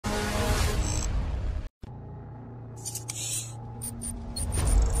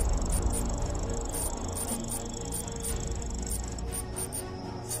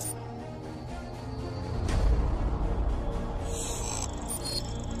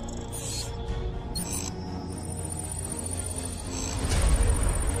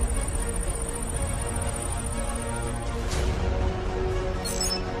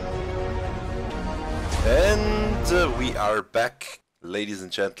are back, ladies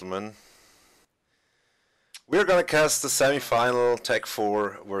and gentlemen. We're gonna cast the semi-final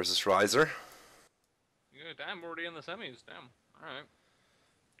Techfour versus Rhizer. Yeah, damn, we're already in the semis. Damn. Alright.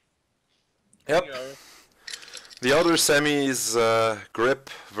 Yep. The other semi is Grip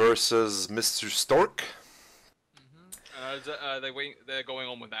versus Mr. Stork. They're going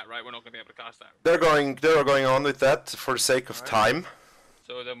on with that, right? We're not going to be able to cast that. They're going on with that for the sake of time.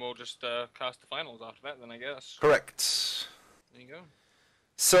 So then we'll just cast the finals after that, then I guess. Correct. There you go.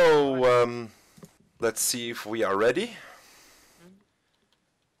 So let's see if we are ready.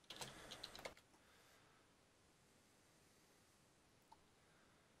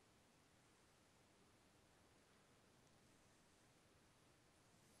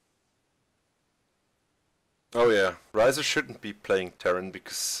 Oh yeah, Rhizer shouldn't be playing Terran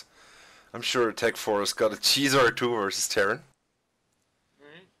because I'm sure Techfour has got a cheese or two versus Terran.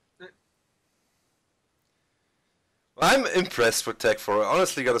 I'm impressed with Techfour.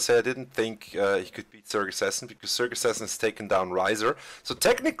 Honestly, gotta say, I didn't think he could beat Surgessessen because Surgessessen has taken down Rhizer. So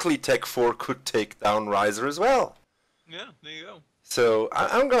technically, Techfour could take down Rhizer as well. Yeah, there you go. So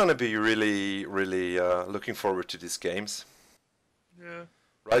I'm gonna be really looking forward to these games. Yeah.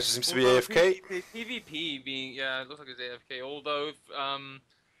 Rhizer seems to be AFK. PvP being, yeah, it looks like it's AFK. Although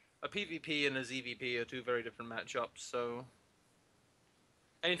a PvP and a ZVP are two very different matchups, so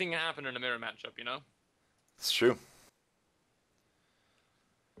anything can happen in a mirror matchup, you know. It's true.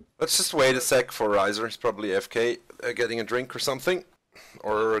 Let's just wait a sec for Rhizer. He's probably AFK, getting a drink or something,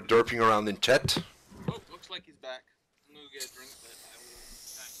 or derping around in chat. Oh, looks like he's back. I'm gonna get a drink, but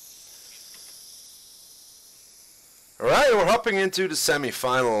I will. Alright, we're hopping into the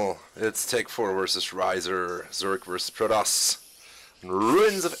semi-final. It's Techfour versus Rhizer, Zerg versus Protoss, and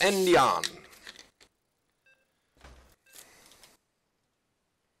Ruins of Endion.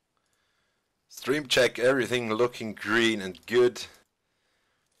 Stream check, everything looking green and good.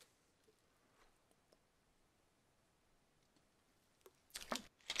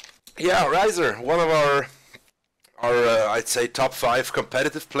 Yeah, Rhizer, one of our I'd say top 5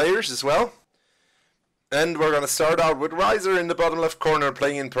 competitive players as well. And we're gonna start out with Rhizer in the bottom left corner,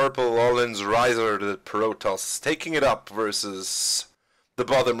 playing in purple. All-in's Rhizer, the Protoss, taking it up versus the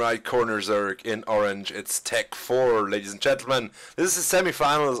bottom right corner Zerg in orange. It's Techfour, ladies and gentlemen. This is the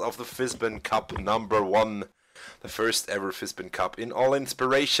semi-finals of the FizBenCup #1, the first ever FizBenCup in all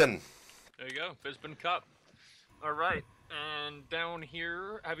inspiration. There you go, FizBenCup. All right, and down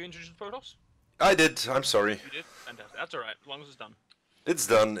here, have you introduced Protoss? I did. I'm sorry. You did? Fantastic. That's all right, as long as it's done. It's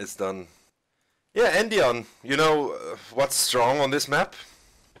done. It's done. Yeah, Endion. You know what's strong on this map?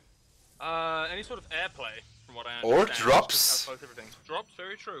 Any sort of airplay, from what I understand. Or drops. Drops,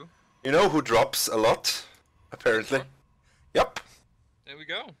 very true. You know who drops a lot, apparently. Yep. There we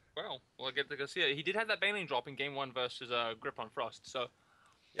go. Well, we'll get to go see it. He did have that Baneling drop in game 1 versus Grip on Frost, so.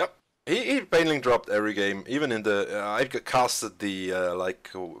 Yep. He Baneling dropped every game, even in the. I casted the like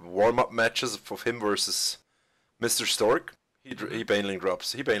warm-up matches of him versus Mr. Stork. He Baneling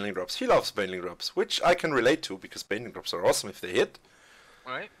drops. He Baneling drops. He loves Baneling drops, which I can relate to because Baneling drops are awesome if they hit.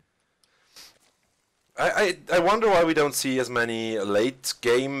 Right. I wonder why we don't see as many late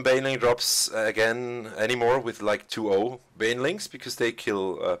game Baneling drops again anymore with like 2-0 Banelings, because they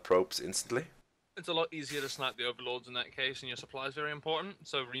kill probes instantly. It's a lot easier to snipe the overlords in that case, and your supply is very important.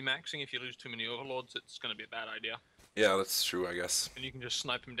 So remaxing, if you lose too many overlords, it's going to be a bad idea. Yeah, that's true, I guess. And you can just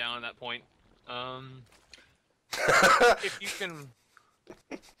snipe him down at that point. If you can...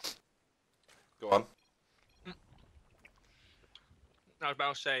 Go on. I was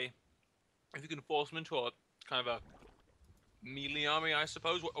about to say, if you can force him into a kind of a melee army, I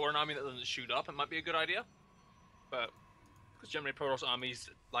suppose, or an army that doesn't shoot up, it might be a good idea. But because generally Protoss armies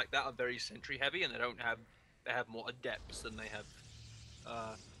like that are very sentry heavy, and they have more adepts than they have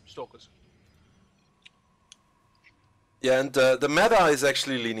stalkers. Yeah, and the meta is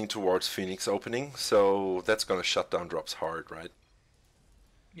actually leaning towards Phoenix opening, so that's gonna shut down drops hard, right?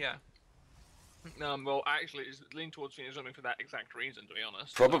 Yeah. Well, actually, it's leaning towards Phoenix opening for that exact reason, to be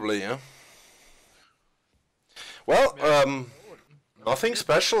honest. Probably, yeah. Well, nothing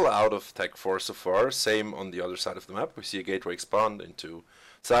special out of Techfour so far. Same on the other side of the map. We see a gateway expand into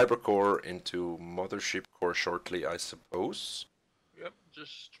Cyber Core, into Mothership Core shortly, I suppose. Yep,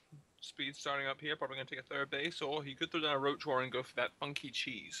 just speed starting up here. Probably going to take a 3rd base, or he could throw down a Roach War and go for that funky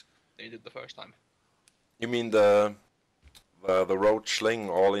cheese that he did the first time. You mean the Roach Sling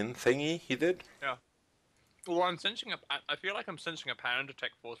all-in thingy he did? Yeah. Well, I'm sensing I feel like I'm sensing a pattern to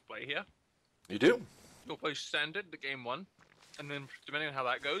Techfour's play here. You do? He'll play standard the game 1, and then depending on how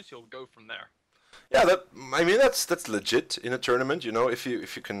that goes, he'll go from there. Yeah, that I mean that's legit in a tournament. You know, if you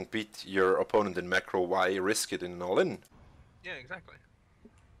can beat your opponent in macro, why risk it in an all-in? Yeah, exactly.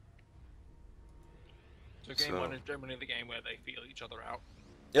 So game So, one is generally the game where they feel each other out.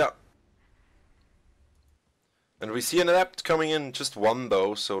 yeah. And we see an adept coming in, just one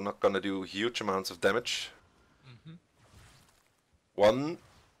though, so not gonna do huge amounts of damage. Mm-hmm. 1,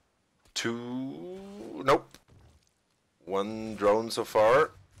 2, nope. 1 drone so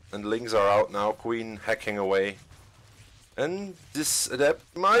far, and Lings are out now, Queen hacking away. And this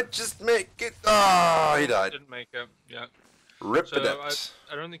adept might just make it. Ah, he died. Didn't make it, yeah. Rip So adept.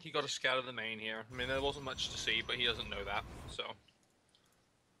 I don't think he got a scout of the main here. I mean, there wasn't much to see, but he doesn't know that, so.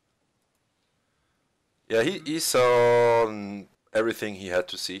 Yeah, he saw everything he had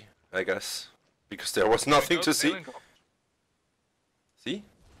to see, I guess. Because there was nothing to see. See?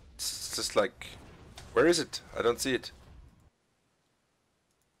 It's just like... Where is it? I don't see it.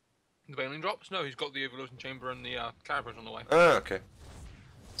 The Bailing drops? No, he's got the Evolution Chamber and the Caribous on the way. Ah, okay.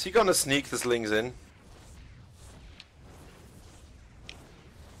 Is he gonna sneak the slings in?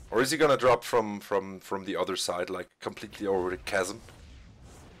 Or is he gonna drop from the other side, like completely over the chasm?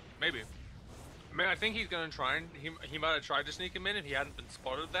 Maybe. I mean, I think he's gonna try and he might have tried to sneak him in if he hadn't been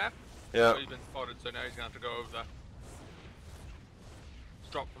spotted there. Yeah. But he's been spotted, so now he's gonna have to go over there.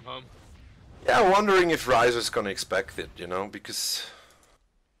 Just drop from home. Yeah, wondering if Rhizer's gonna expect it, you know, because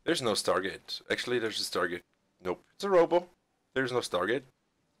there's no Stargate. Actually, there's a Stargate. Nope, it's a Robo. There's no Stargate.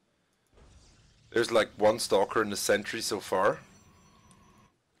 There's like 1 Stalker in the Sentry so far.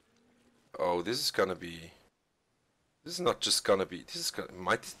 Oh, this is gonna be... This is not just gonna be... This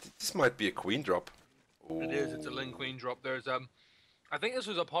might be a Queen drop. Ooh. It is. It's a Ling Queen drop. There's I think this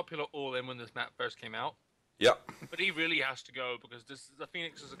was a popular all-in when this map first came out. Yeah. But he really has to go because the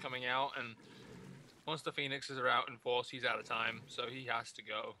Phoenixes are coming out, and once the Phoenixes are out in force, he's out of time, so he has to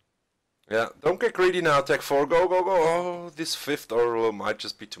go. Yeah, don't get greedy now, Techfour. Go, go, go. Oh, this 5th orbital might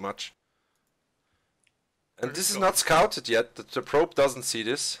just be too much. And this is not scouted yet. The probe doesn't see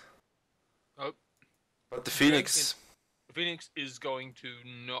this. Oh. But the Phoenix... The Phoenix is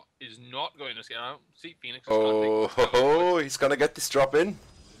not going to scout. See, Phoenix is Oh, he's gonna get this drop in.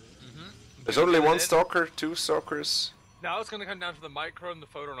 There's only 1 Stalker, 2 Stalkers. Now it's going to come down to the micro and the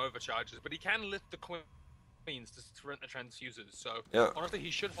photon overcharges, but he can lift the Queens to prevent the transfuses, so yeah. Honestly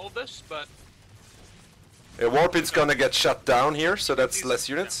he should hold this, but... Yeah, Warpin's gonna get shut down here, so that's less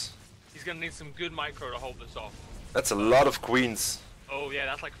units. Yeah. He's going to need some good micro to hold this off. That's a lot of Queens. Oh yeah,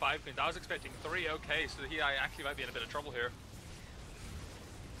 that's like 5 Queens. I was expecting 3, okay, so he actually might be in a bit of trouble here.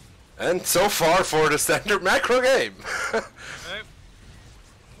 And so far for the standard macro game. Okay.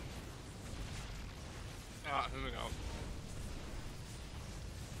 Here we go.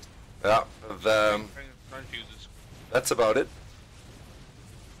 Yeah, that's about it.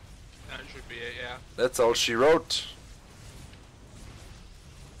 That should be it, yeah. That's all she wrote.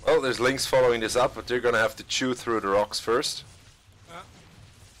 Well, there's Lynx following this up, but they're gonna have to chew through the rocks first.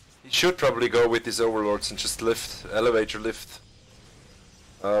 He should probably go with his overlords and just lift, elevator lift.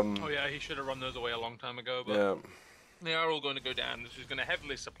 Oh yeah, he should have run those away a long time ago, but yeah. They are all going to go down. This is going to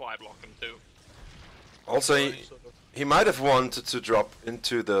heavily supply block him too. Also, he might have wanted to drop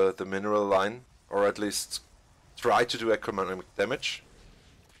into the mineral line, or at least try to do economic damage.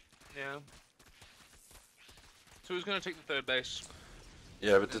 Yeah. So he's going to take the 3rd base.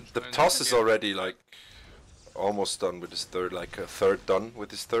 Yeah, but the toss is already like almost done with his 3rd, like a 3rd done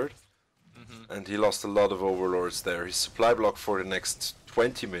with his 3rd. And he lost a lot of overlords there. His supply block for the next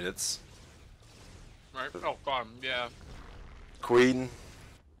 20 minutes. Right. Oh god, yeah. Queen.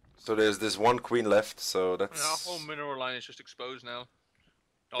 So there's this 1 Queen left, so that's... Yeah, our whole mineral line is just exposed now.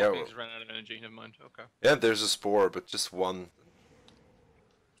 All yeah, things ran out of energy, never mind, okay. Yeah, there's a spore, but just 1.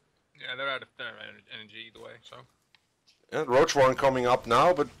 Yeah, they're out of energy either way, so... Yeah, Roach Warren coming up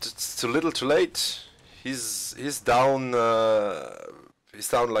now, but it's too little too late. He's down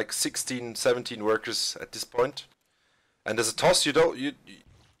like 16, 17 workers at this point. And as a toss,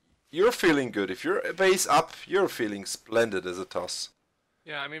 you're feeling good. If you're a base up, you're feeling splendid as a toss.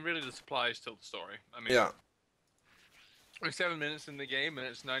 Yeah, I mean, really the supply is still the story. I mean, yeah. We're 7 minutes in the game and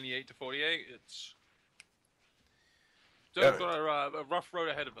it's 98 to 48. It's Yeah. got a rough road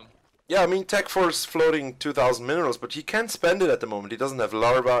ahead of them. Yeah, I mean, Techfour's floating 2,000 minerals, but he can't spend it at the moment. He doesn't have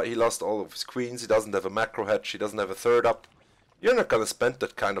larva, he lost all of his queens, he doesn't have a macro hedge, he doesn't have a 3rd up. You're not gonna spend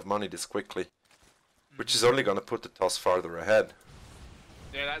that kind of money this quickly. Which is only gonna put the toss farther ahead.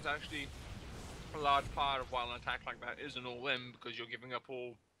 Yeah, that's actually a large part of why an attack like that is an all-in, because you're giving up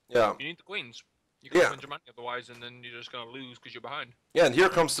all... Yeah. You need the queens. You can't spend your money otherwise, and then you're just gonna lose because you're behind. Yeah, and here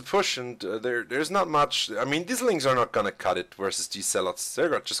comes the push, and there's not much... I mean, these Lings are not gonna cut it versus these Zealots.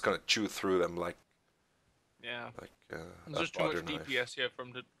 They're just gonna chew through them like Yeah. Like There's just too much DPS here for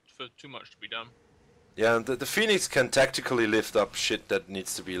too much to be done. Yeah, and the Phoenix can tactically lift up shit that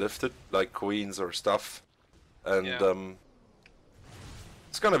needs to be lifted, like queens or stuff. And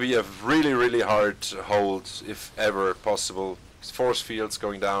it's gonna be a really, really hard hold, if ever possible. Force fields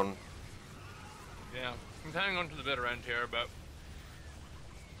going down. Yeah, I'm hanging on to the bitter end here, but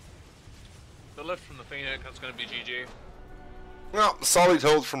the lift from the Phoenix, that's gonna be GG. Well, solid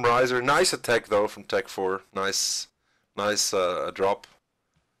hold from Rhizer. Nice attack though from Techfour. Nice drop.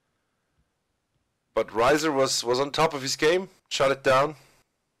 But Rhizer was on top of his game. Shut it down.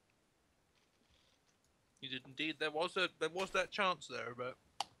 He did indeed. There was that chance there, but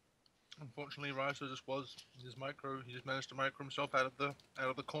unfortunately, Rhizer just was his micro. He just managed to micro himself out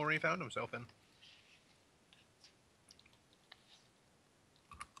of the corner he found himself in.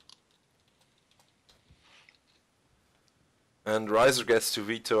 And Rhizer gets to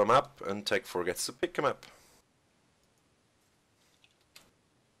veto a map, and Techfour gets to pick a map.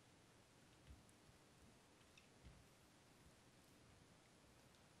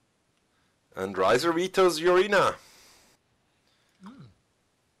 And Rhizer vetoes Urina.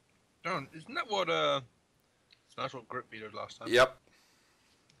 John, isn't that what that's what Grip vetoed last time? Yep.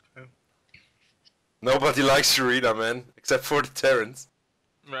 Okay. Nobody likes Urina, man, except for the Terrans.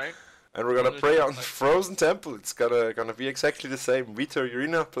 Right. And we're gonna play on Frozen Temple. It's gonna be exactly the same. Veto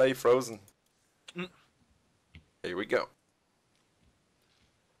Urina, play Frozen. Here we go.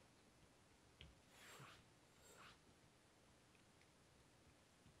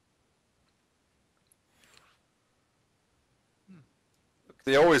 Look,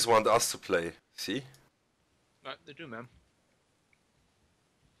 they always want us to play. See? Right, they do, man.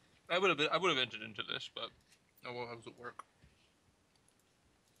 I would have entered into this, but oh well, how does it work?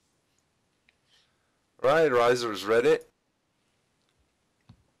 Right, Rhizer's ready.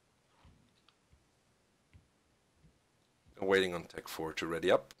 Waiting on Techfour to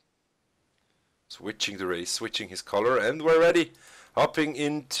ready up. Switching the race, switching his color, and we're ready. Hopping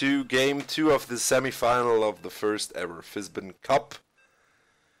into game 2 of the semi-final of the first ever FizBenCup.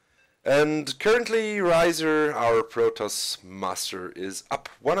 And currently Rhizer, our Protoss master, is up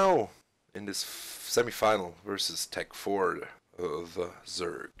 1-0 in this semi-final versus Techfour, the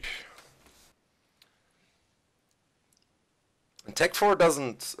Zerg. And Techfour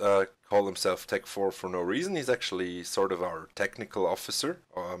doesn't call himself Techfour for no reason. He's actually sort of our technical officer,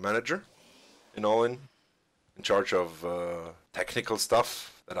 manager, in charge of technical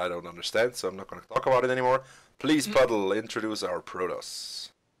stuff that I don't understand, so I'm not going to talk about it anymore. Please, Puddle, introduce our Protoss.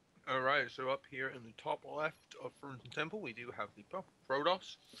 Alright, so up here in the top left of Frozen Temple, we do have the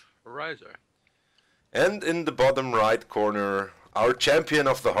Protoss Rhizer. And in the bottom right corner, our champion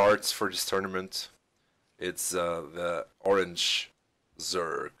of the hearts for this tournament. It's the orange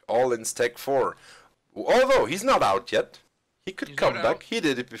Zerg, all in Techfour. Although he's not out yet, he could come back. He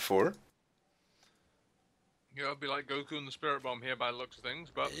did it before. Yeah, it'd be like Goku and the Spirit Bomb here by the looks of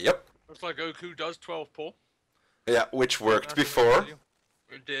things, but yep, looks like Goku does 12 pull. Yeah, which worked before.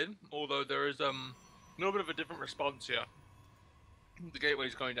 It did, although there is a little bit of a different response here. The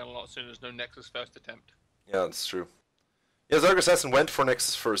gateway's going down a lot sooner. There's no Nexus first attempt. Yeah, that's true. Yeah, Zerg Assassin went for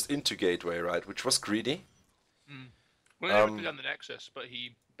Nexus first into Gateway, right? Which was greedy. Well, he never did on the Nexus, but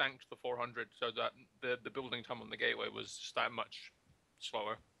he banked the 400, so that the building time on the Gateway was just that much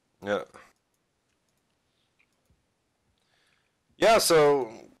slower. Yeah. Yeah,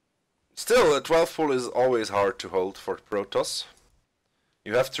 so still, a 12 pull is always hard to hold for Protoss.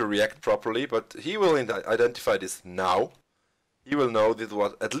 You have to react properly, but he will identify this now. He will know that it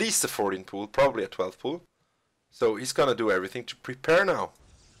was at least a 14 pull, probably a 12 pull. So he's gonna do everything to prepare now.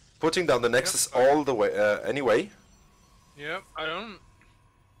 Putting down the Nexus all the way, anyway. Yep, I don't...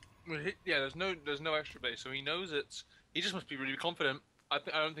 Yeah, there's no extra base, so he knows it's... He just must be really confident. I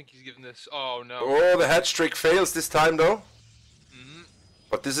don't think he's given this... Oh, no. Oh, the hatch trick fails this time, though.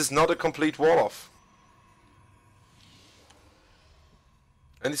 But this is not a complete wall-off.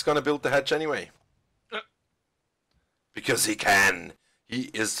 And he's gonna build the hatch anyway. Because he can. He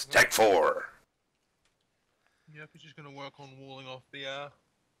is Techfour. Yep, he's just gonna work on walling off the...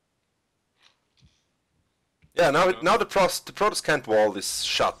 Yeah, now the Protoss can't wall this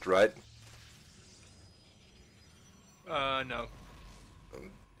shut, right? No.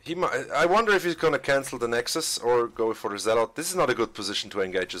 I wonder if he's gonna cancel the Nexus or go for the Zealot. This is not a good position to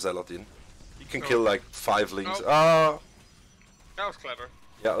engage a Zealot in. He can kill like 5 lings. That was clever.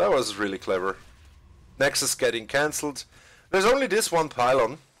 Yeah, that was really clever. Nexus getting cancelled. There's only this one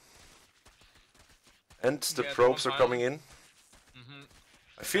pylon. And the probes are coming in.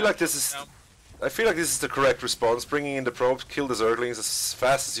 I feel like this is the correct response. Bringing in the probes, kill the Zerglings as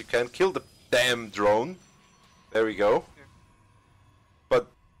fast as you can, kill the damn drone. There we go. Yeah.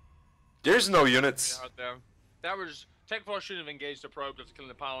 But there's no units. Out there. That was Techfour shouldn't have engaged the probe after killing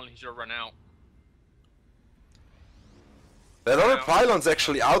the pylon. He should have run out. That other pylon's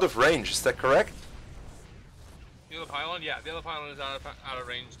actually out of range. Is that correct? The other pylon, yeah, the other pylon is out of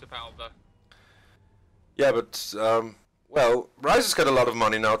range to power the. Yeah, but well, Rhizer's got a lot of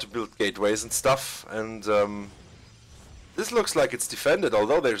money now to build gateways and stuff, and this looks like it's defended.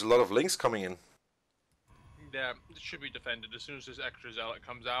 Although there's a lot of links coming in. Yeah, it should be defended as soon as this extra zealot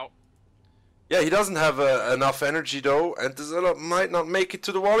comes out. Yeah, he doesn't have enough energy though, and the zealot might not make it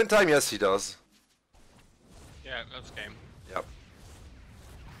to the wall in time. Yes, he does. Yeah, that's game. Yep.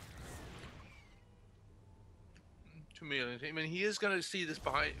 2 million. I mean, he is going to see this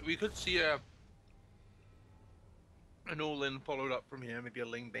behind. We could see an all-in followed up from here, maybe a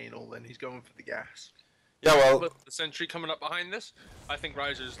Ling Bane all-in. He's going for the gas. Yeah, well. With the sentry coming up behind this, I think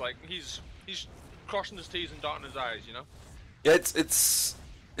Rhizer's like he's crossing his T's and dotting his I's, you know. Yeah, it's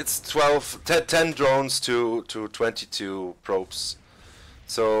 10 drones to 22 probes.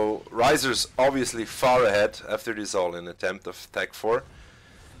 So Rhizer's obviously far ahead after this all-in attempt of Techfour.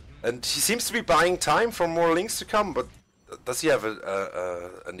 And he seems to be buying time for more links to come, but does he have an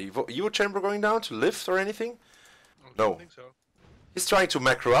Evo chamber going down to lift or anything? I No. don't think so. He's trying to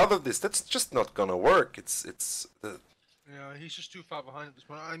macro out of this. That's just not gonna work. Yeah, he's just too far behind at this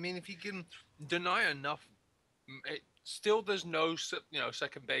point. I mean, if he can deny enough, still there's no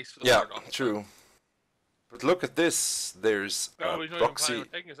second base for the yeah, Warlock. true. But look at this. There's No, he's not even proxy. planning on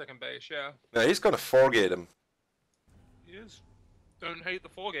taking a second base. Yeah, Yeah, he's gonna 4-gate him. he is. Don't hate the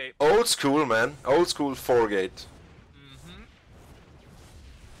 4-gate. Old school, man. Old school 4-gate.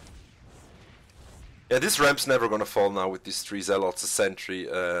 Yeah, this ramp's never gonna fall now with these 3 zealots, a sentry.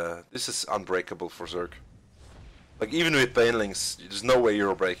 This is unbreakable for Zerg. Like, even with banelings, there's no way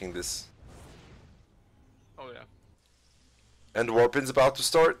you're breaking this. Oh yeah. And Warpin's about to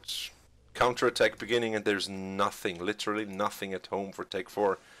start. Counter-attack beginning, and there's nothing, literally nothing at home for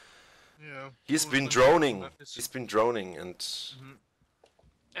Techfour. Yeah. He's been droning. He's been droning, and...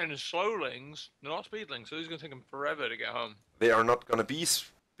 And his slowlings, they're not speedlings, so he's gonna take him forever to get home. They are not gonna be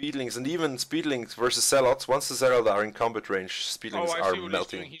speedlings, and even speedlings versus zealots, once the zealots are in combat range, speedlings are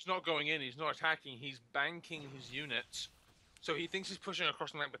melting. He's not going in, he's not attacking, he's banking his units. So he thinks he's pushing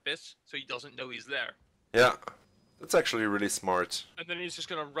across the map with this, so he doesn't know he's there. Yeah, that's actually really smart. And then he's just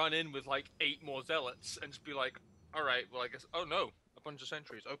gonna run in with like 8 more zealots and just be like, alright, well I guess, oh no, a bunch of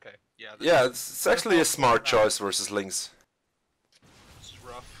sentries, okay. Yeah, it's actually a smart choice versus links. This is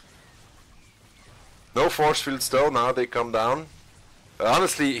rough. No force fields though, now they come down.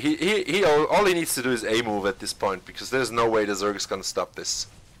 Honestly, all he needs to do is A move at this point, because there's no way the Zerg is gonna stop this.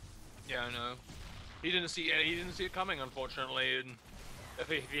 Yeah, I know. He didn't see it coming, unfortunately, and if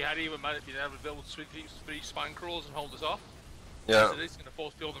he had even managed to be able to build three spine crawls and hold us off. Yeah. So he's gonna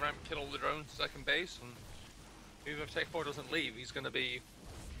force field the ramp, kill all the drones second base, and even if Techfour doesn't leave, he's gonna be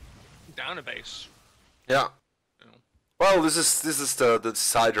down a base. Yeah. You know. Well, this is the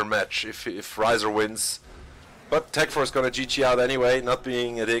decider match if Rhizer wins. But Techfour is gonna GG out anyway, not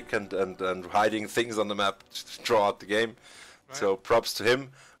being a dick and hiding things on the map to draw out the game. Right. So props to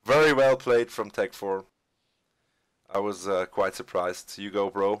him. Very well played from Techfour. I was quite surprised. You go,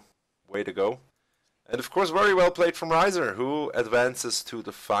 bro. Way to go. And of course, very well played from Rhizer, who advances to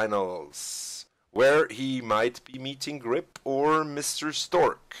the finals, where he might be meeting Grip or Mr.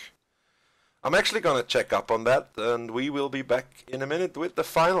 Stork. I'm actually gonna check up on that, and we will be back in a minute with the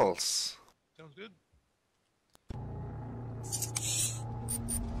finals. Sounds good.